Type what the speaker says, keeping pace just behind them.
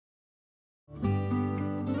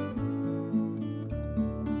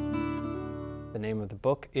name of the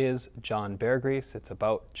book is John Beargrease. It's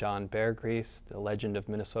about John Beargrease, the legend of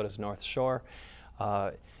Minnesota's North Shore,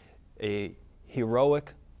 a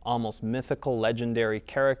heroic, almost mythical, legendary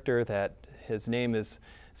character that his name is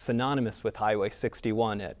synonymous with Highway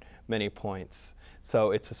 61 at many points.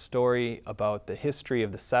 So it's a story about the history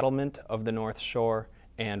of the settlement of the North Shore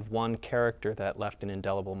and one character that left an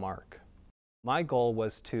indelible mark. My goal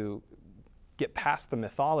was to get past the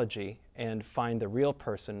mythology and find the real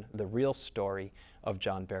person, the real story of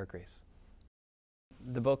John Beargrease.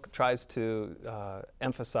 The book tries to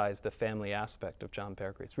emphasize the family aspect of John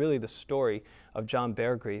Beargrease. Really, the story of John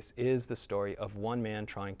Beargrease is the story of one man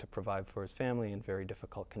trying to provide for his family in very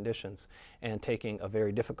difficult conditions and taking a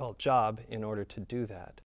very difficult job in order to do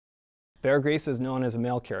that. Beargrease is known as a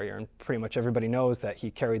mail carrier, and pretty much everybody knows that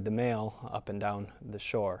he carried the mail up and down the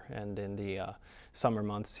shore, and in the summer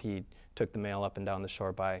months he took the mail up and down the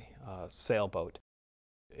shore by sailboat.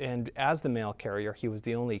 And as the mail carrier, he was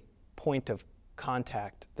the only point of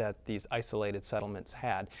contact that these isolated settlements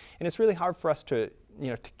had. And it's really hard for us to,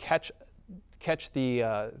 to catch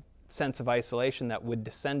the sense of isolation that would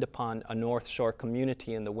descend upon a North Shore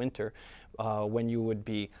community in the winter when you would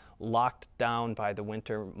be locked down by the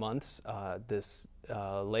winter months, this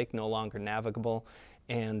lake no longer navigable,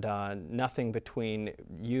 and nothing between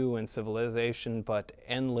you and civilization but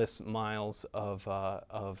endless miles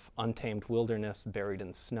of untamed wilderness buried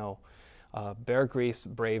in snow. Beargrease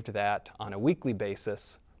braved that on a weekly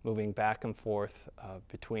basis, moving back and forth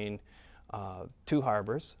between two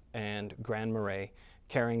harbors and Grand Marais,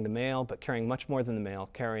 carrying the mail, but carrying much more than the mail,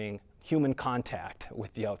 carrying human contact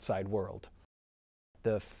with the outside world.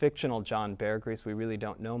 The fictional John Beargrease we really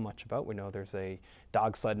don't know much about. We know there's a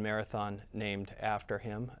dog sled marathon named after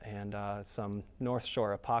him and some North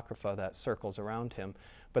Shore apocrypha that circles around him.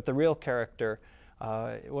 But the real character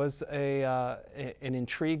was an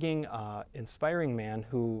intriguing, inspiring man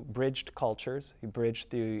who bridged cultures. He bridged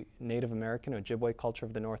the Native American Ojibwe culture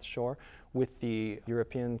of the North Shore with the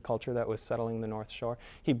European culture that was settling the North Shore.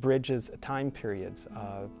 He bridges time periods.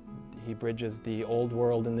 He bridges the old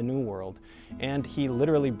world and the new world. And he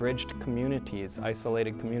literally bridged communities,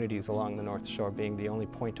 isolated communities along the North Shore, being the only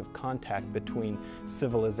point of contact between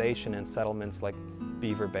civilization and settlements like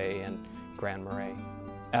Beaver Bay and Grand Marais.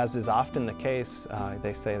 As is often the case,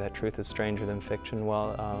 they say that truth is stranger than fiction.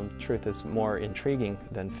 Well, truth is more intriguing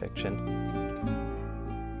than fiction.